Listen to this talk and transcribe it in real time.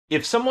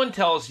If someone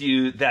tells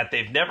you that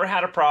they've never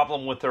had a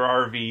problem with their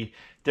RV,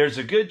 there's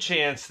a good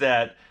chance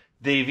that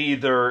they've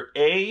either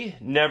A,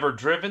 never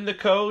driven the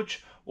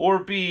coach, or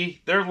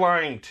B, they're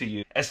lying to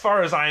you. As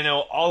far as I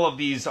know, all of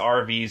these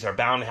RVs are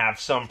bound to have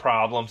some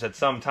problems at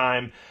some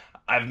time.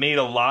 I've made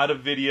a lot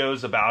of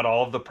videos about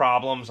all of the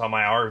problems on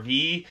my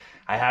RV.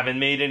 I haven't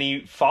made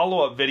any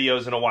follow-up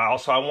videos in a while,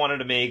 so I wanted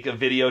to make a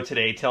video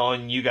today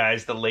telling you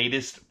guys the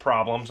latest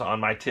problems on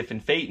my Tiffin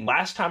Phaeton.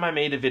 Last time I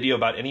made a video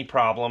about any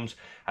problems,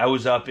 I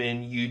was up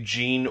in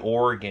Eugene,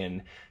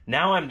 Oregon.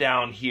 Now I'm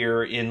down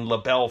here in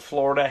LaBelle,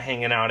 Florida,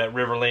 hanging out at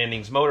River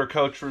Landing's Motor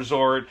Coach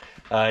Resort,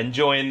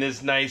 enjoying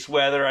this nice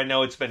weather. I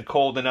know it's been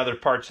cold in other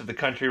parts of the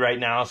country right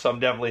now, so I'm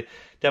definitely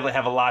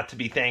have a lot to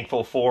be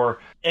thankful for.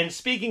 And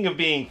speaking of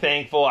being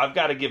thankful, I've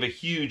got to give a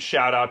huge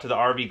shout out to the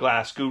RV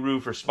Glass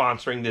Guru for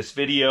sponsoring this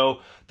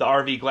video. The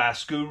RV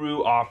Glass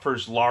Guru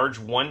offers large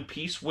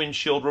one-piece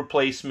windshield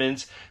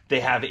replacements. They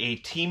have a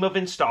team of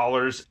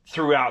installers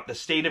throughout the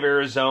state of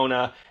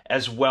Arizona,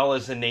 as well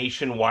as a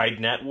nationwide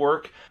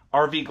network.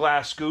 RV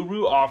Glass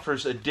Guru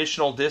offers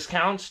additional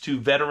discounts to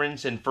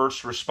veterans and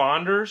first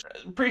responders.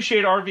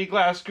 Appreciate RV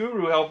Glass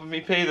Guru helping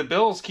me pay the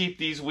bills, keep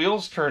these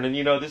wheels turning.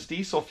 You know, this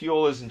diesel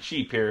fuel isn't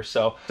cheap here.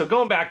 So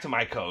going back to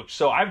my coach.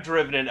 So I've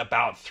driven it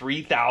about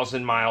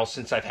 3,000 miles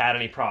since I've had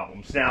any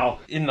problems.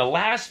 Now, in the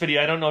last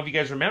video, I don't know if you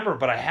guys remember,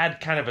 but I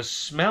had kind of a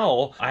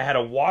smell. I had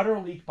a water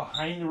leak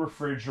behind the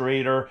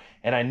refrigerator,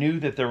 and I knew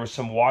that there was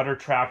some water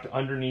trapped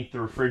underneath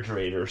the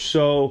refrigerator.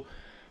 So,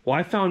 well,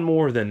 I found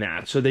more than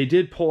that. So they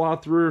did pull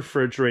out the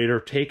refrigerator,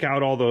 take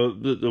out all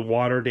the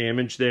water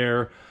damage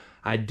there.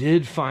 I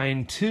did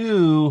find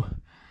too,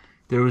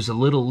 there was a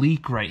little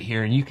leak right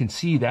here, and you can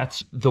see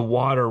that's the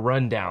water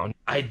rundown.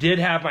 I did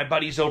have my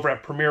buddies over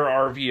at Premier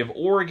RV of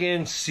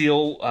Oregon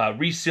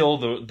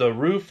reseal the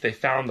roof. They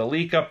found the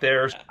leak up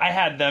there. I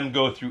had them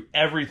go through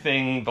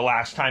everything the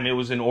last time it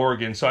was in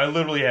Oregon, so I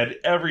literally had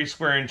every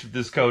square inch of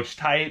this coach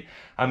tight.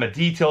 I'm a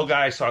detail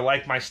guy, so I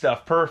like my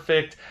stuff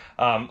perfect.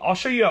 I'll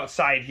show you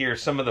outside here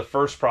some of the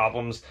first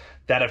problems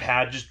that I've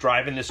had just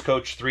driving this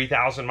coach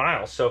 3,000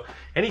 miles. So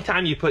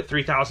anytime you put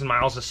 3,000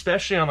 miles,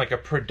 especially on like a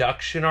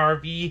production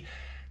RV,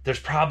 there's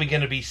probably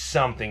going to be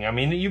something. I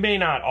mean, you may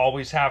not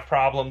always have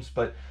problems,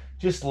 but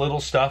just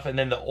little stuff. And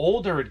then the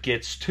older it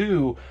gets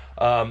too,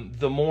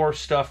 the more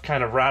stuff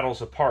kind of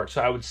rattles apart.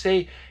 So I would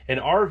say an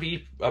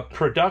RV, a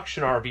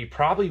production RV,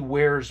 probably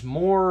wears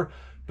more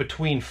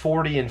between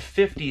 40 and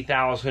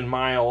 50,000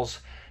 miles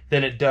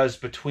than it does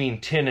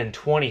between 10 and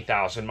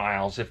 20,000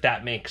 miles, if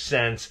that makes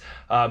sense.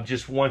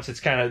 Just once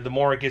it's kind of, the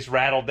more it gets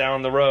rattled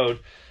down the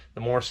road,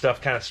 the more stuff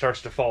kind of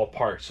starts to fall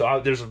apart.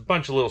 So there's a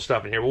bunch of little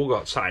stuff in here. We'll go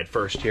outside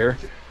first here.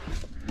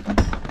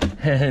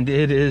 And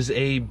it is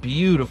a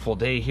beautiful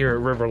day here at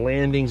River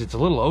Landings. It's a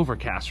little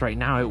overcast right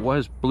now. It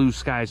was blue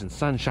skies and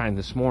sunshine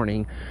this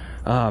morning.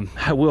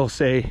 I will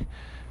say,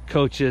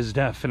 coach is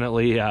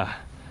definitely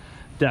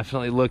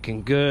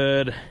looking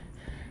good.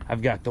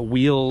 I've got the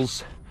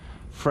wheels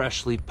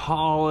freshly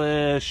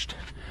polished.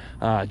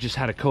 Just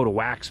had a coat of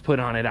wax put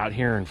on it out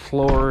here in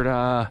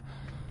Florida.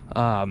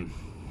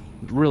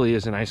 Really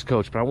is a nice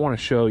coach, but I want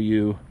to show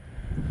you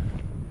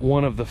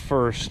one of the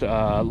first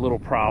little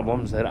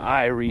problems that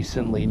I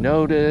recently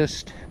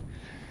noticed.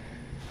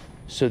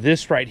 So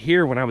this right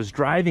here, when I was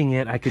driving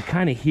it, I could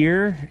kind of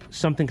hear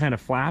something kind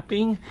of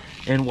flapping,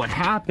 and what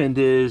happened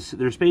is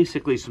there's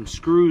basically some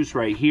screws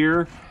right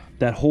here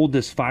that hold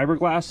this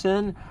fiberglass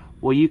in.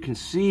 Well, you can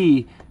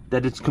see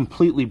that it's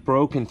completely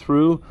broken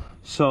through,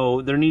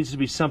 so there needs to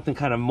be something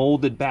kind of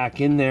molded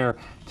back in there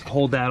to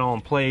hold that all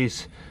in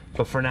place.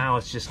 But for now,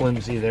 it's just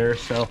flimsy there,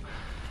 so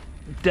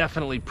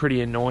definitely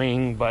pretty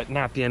annoying, but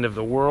not the end of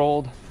the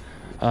world.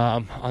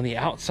 On the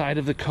outside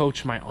of the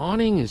coach, my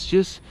awning is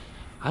just,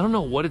 I don't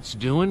know what it's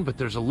doing, but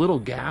there's a little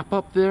gap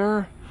up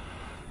there.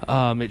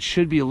 It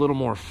should be a little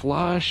more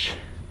flush.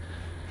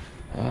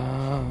 You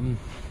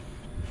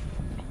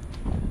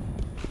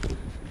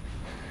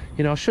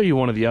know, I'll show you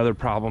one of the other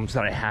problems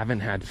that I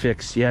haven't had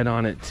fixed yet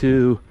on it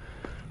too.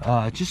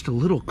 Just a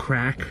little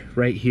crack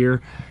right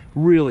here.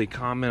 Really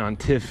common on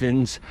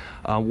Tiffins.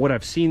 What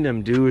I've seen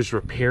them do is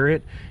repair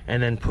it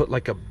and then put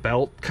like a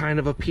belt kind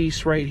of a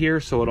piece right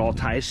here so it all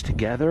ties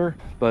together,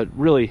 but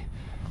really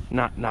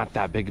not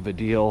that big of a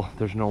deal.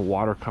 There's no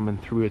water coming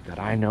through it that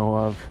I know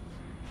of.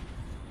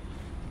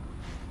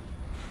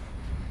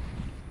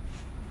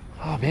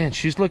 Oh man,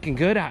 she's looking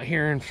good out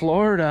here in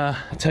Florida.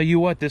 I'll tell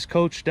you what, this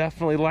coach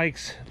definitely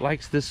likes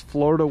this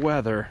Florida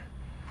weather.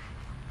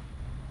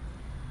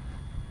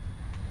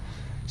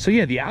 So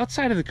yeah, the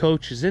outside of the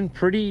coach is in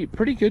pretty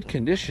good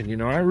condition. You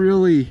know, I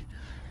really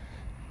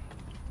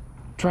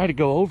try to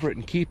go over it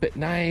and keep it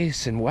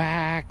nice and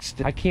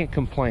waxed. I can't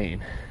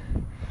complain.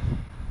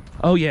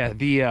 Oh yeah,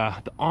 the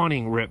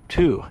awning ripped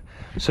too.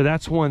 So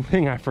that's one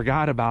thing I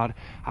forgot about.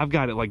 I've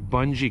got it like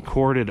bungee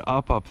corded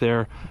up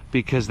there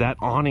because that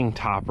awning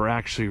topper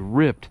actually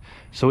ripped.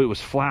 So it was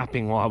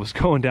flapping while I was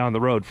going down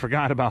the road.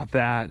 Forgot about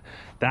that.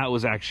 That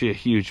was actually a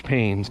huge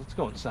pain. Let's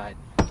go inside,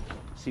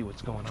 see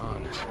what's going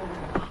on.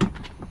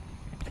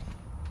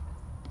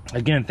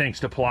 Again, thanks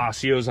to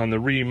Palacios on the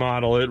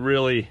remodel. It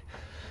really,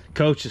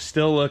 coach is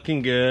still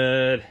looking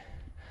good.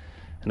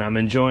 And I'm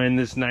enjoying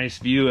this nice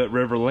view at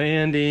River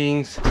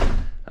Landings.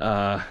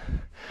 I've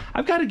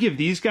got to give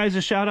these guys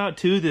a shout out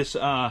too, this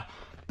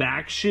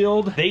back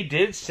shield. They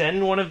did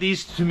send one of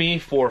these to me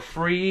for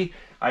free.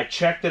 I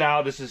checked it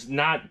out. This is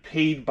not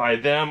paid by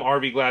them.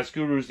 RV Glass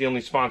Guru is the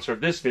only sponsor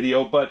of this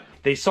video, but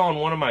they saw in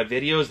one of my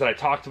videos that I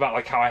talked about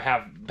like how I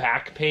have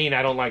back pain.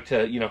 I don't like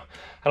to, you know,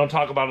 I don't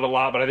talk about it a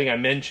lot, but I think I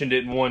mentioned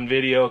it in one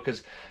video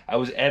because I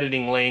was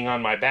editing laying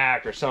on my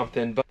back or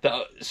something.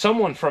 But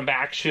someone from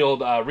Back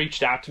Shield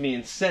reached out to me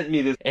and sent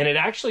me this, and it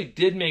actually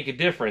did make a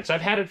difference.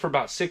 I've had it for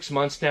about 6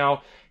 months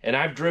now, and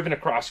I've driven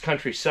across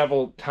country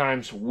several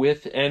times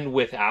with and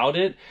without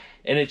it,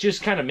 and it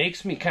just kind of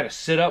makes me kind of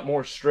sit up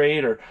more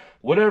straight, or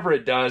whatever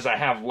it does. I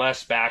have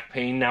less back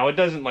pain. Now, it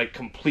doesn't like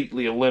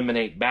completely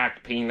eliminate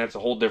back pain. That's a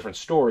whole different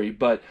story,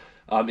 but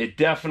it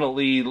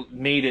definitely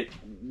made it,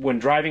 when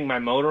driving my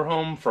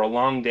motorhome for a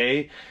long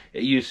day,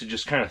 it used to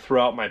just kind of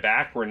throw out my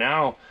back, where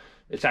now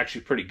it's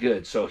actually pretty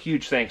good. So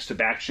huge thanks to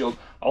Back Shield.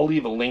 I'll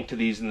leave a link to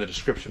these in the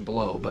description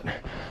below, but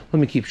let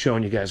me keep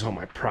showing you guys all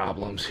my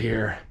problems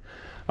here.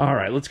 All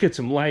right, let's get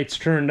some lights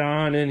turned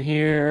on in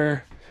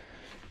here.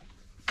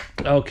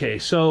 Okay,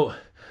 so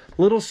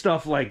little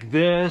stuff like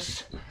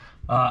this,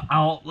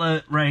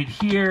 outlet right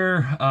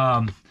here.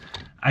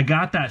 I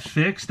got that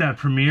fixed, that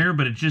Premiere,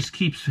 but it just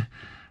keeps,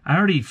 I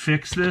already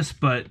fixed this,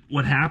 but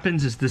what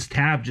happens is this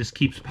tab just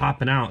keeps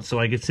popping out. So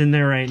like it's in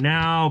there right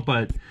now,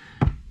 but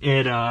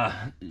it,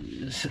 I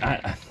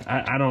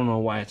don't know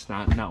why it's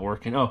not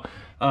working. Oh,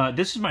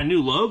 this is my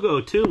new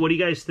logo too. What do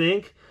you guys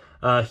think?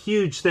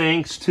 Huge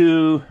thanks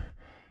to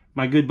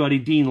my good buddy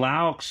Dean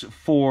Laux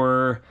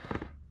for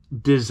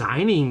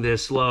designing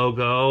this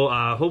logo.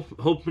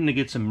 Hoping to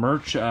get some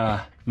merch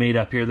made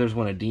up here. There's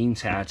one of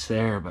Dean's hats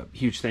there, but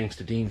huge thanks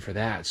to Dean for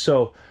that.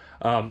 So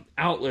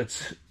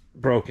outlets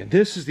broken.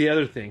 This is the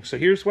other thing. So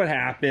here's what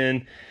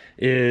happened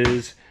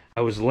is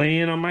I was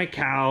laying on my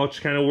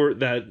couch, kind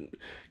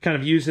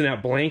of using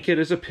that blanket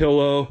as a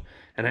pillow,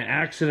 and I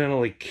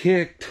accidentally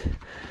kicked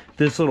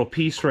this little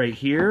piece right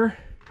here.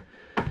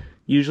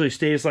 Usually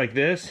stays like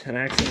this, and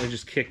I accidentally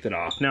just kicked it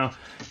off. Now,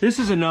 this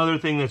is another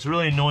thing that's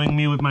really annoying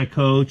me with my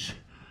coach.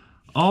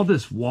 All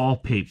this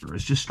wallpaper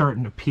is just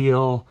starting to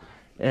peel,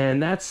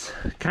 and that's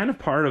kind of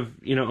part of,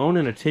 you know,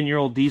 owning a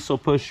 10-year-old diesel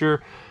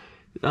pusher.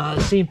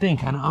 Same thing,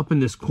 kind of up in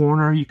this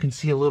corner, you can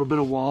see a little bit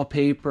of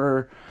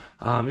wallpaper.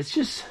 It's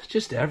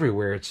just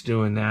everywhere it's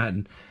doing that,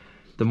 and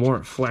the more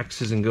it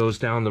flexes and goes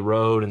down the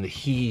road, and the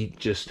heat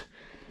just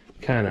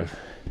kind of,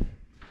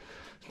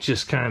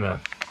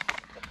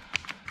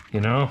 you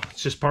know,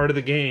 it's just part of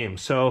the game.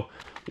 So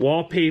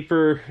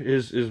wallpaper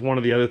is one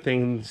of the other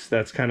things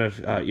that's kind of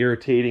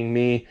irritating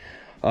me.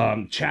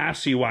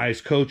 Chassis wise,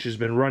 coach has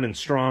been running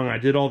strong. I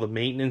did all the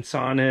maintenance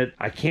on it.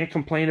 I can't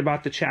complain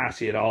about the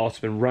chassis at all. It's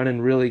been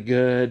running really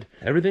good.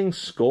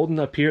 Everything's golden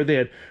up here. They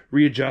had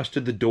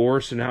readjusted the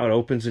door, so now it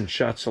opens and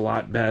shuts a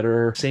lot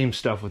better. Same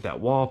stuff with that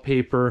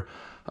wallpaper.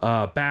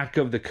 Back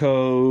of the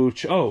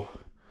coach. Oh,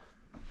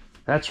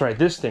 that's right,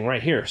 this thing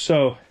right here.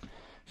 So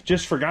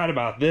just forgot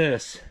about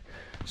this.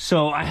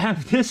 So I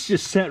have this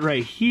just set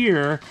right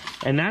here,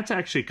 and that's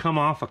actually come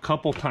off a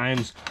couple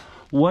times.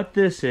 What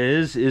this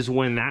is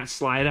when that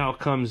slide out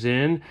comes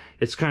in,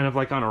 it's kind of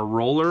like on a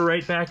roller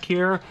right back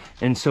here,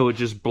 and so it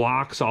just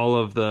blocks all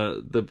of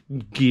the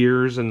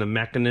gears and the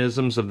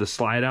mechanisms of the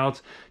slide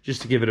outs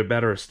just to give it a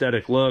better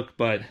aesthetic look.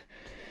 But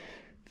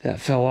that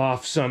fell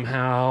off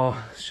somehow.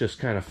 It's just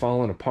kind of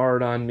falling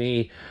apart on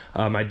me.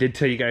 I did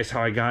tell you guys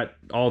how I got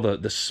all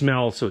the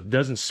smell, so it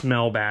doesn't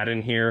smell bad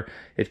in here.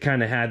 It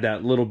kind of had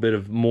that little bit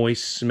of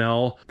moist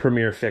smell.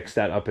 Premier fixed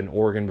that up in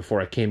Oregon before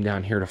I came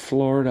down here to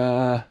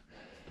Florida.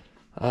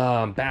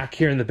 Back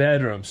here in the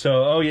bedroom.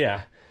 So, oh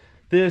yeah,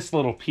 this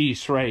little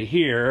piece right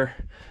here,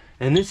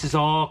 and this is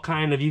all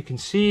kind of, you can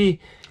see,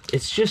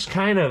 it's just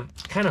kind of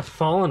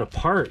falling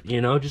apart,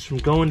 you know, just from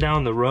going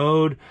down the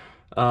road.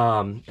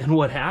 And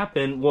what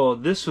happened, well,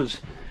 this was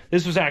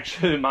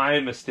actually my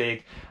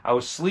mistake. I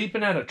was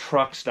sleeping at a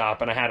truck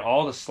stop and I had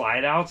all the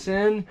slide outs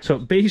in. So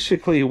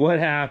basically what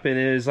happened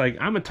is, like,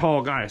 I'm a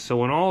tall guy, so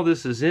when all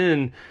this is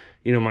in,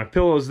 you know, my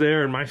pillow's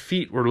there and my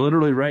feet were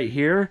literally right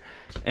here,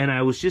 and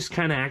I was just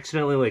kind of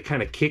accidentally like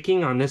kind of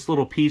kicking on this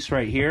little piece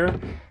right here,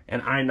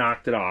 and I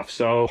knocked it off.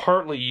 So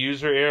partly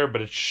user error,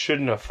 but it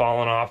shouldn't have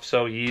fallen off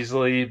so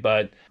easily.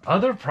 But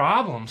other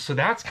problems, so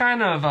that's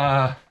kind of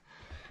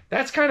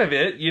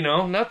it, you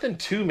know, nothing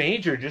too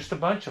major, just a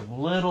bunch of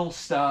little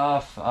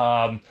stuff.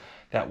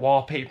 That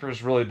wallpaper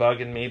is really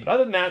bugging me, but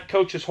other than that,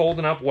 coach is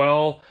holding up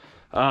well.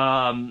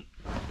 I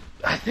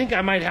think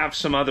I might have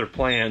some other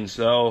plans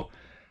though.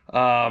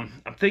 I'm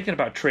thinking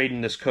about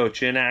trading this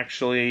coach in,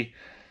 actually.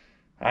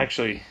 I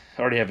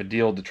already have a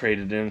deal to trade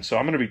it in, so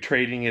I'm going to be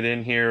trading it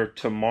in here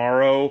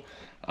tomorrow.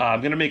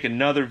 I'm going to make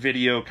another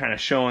video kind of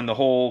showing the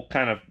whole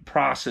kind of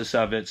process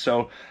of it.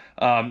 So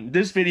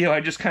this video, I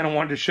just kind of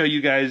wanted to show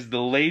you guys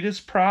the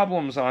latest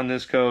problems on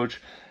this coach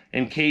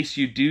in case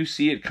you do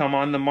see it come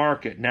on the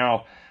market.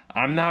 Now,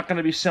 I'm not going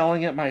to be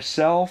selling it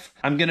myself.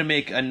 I'm going to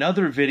make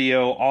another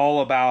video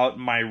all about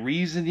my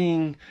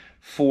reasoning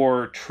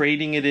for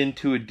trading it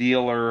into a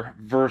dealer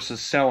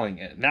versus selling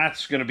it. And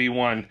that's going to be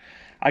one.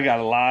 I got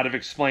a lot of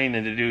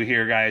explaining to do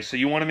here, guys. So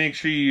you want to make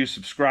sure you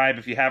subscribe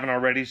if you haven't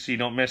already so you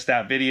don't miss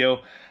that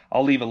video.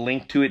 I'll leave a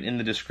link to it in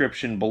the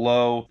description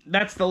below.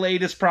 That's the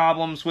latest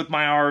problems with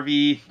my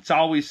RV. It's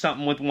always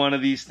something with one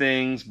of these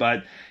things,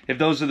 but if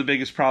those are the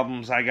biggest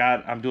problems I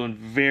got, I'm doing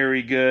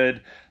very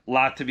good. A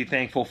lot to be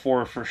thankful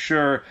for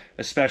sure,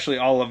 especially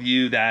all of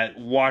you that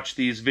watch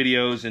these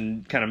videos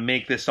and kind of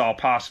make this all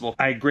possible.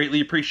 I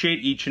greatly appreciate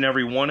each and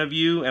every one of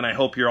you, and I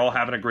hope you're all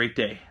having a great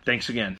day. Thanks again.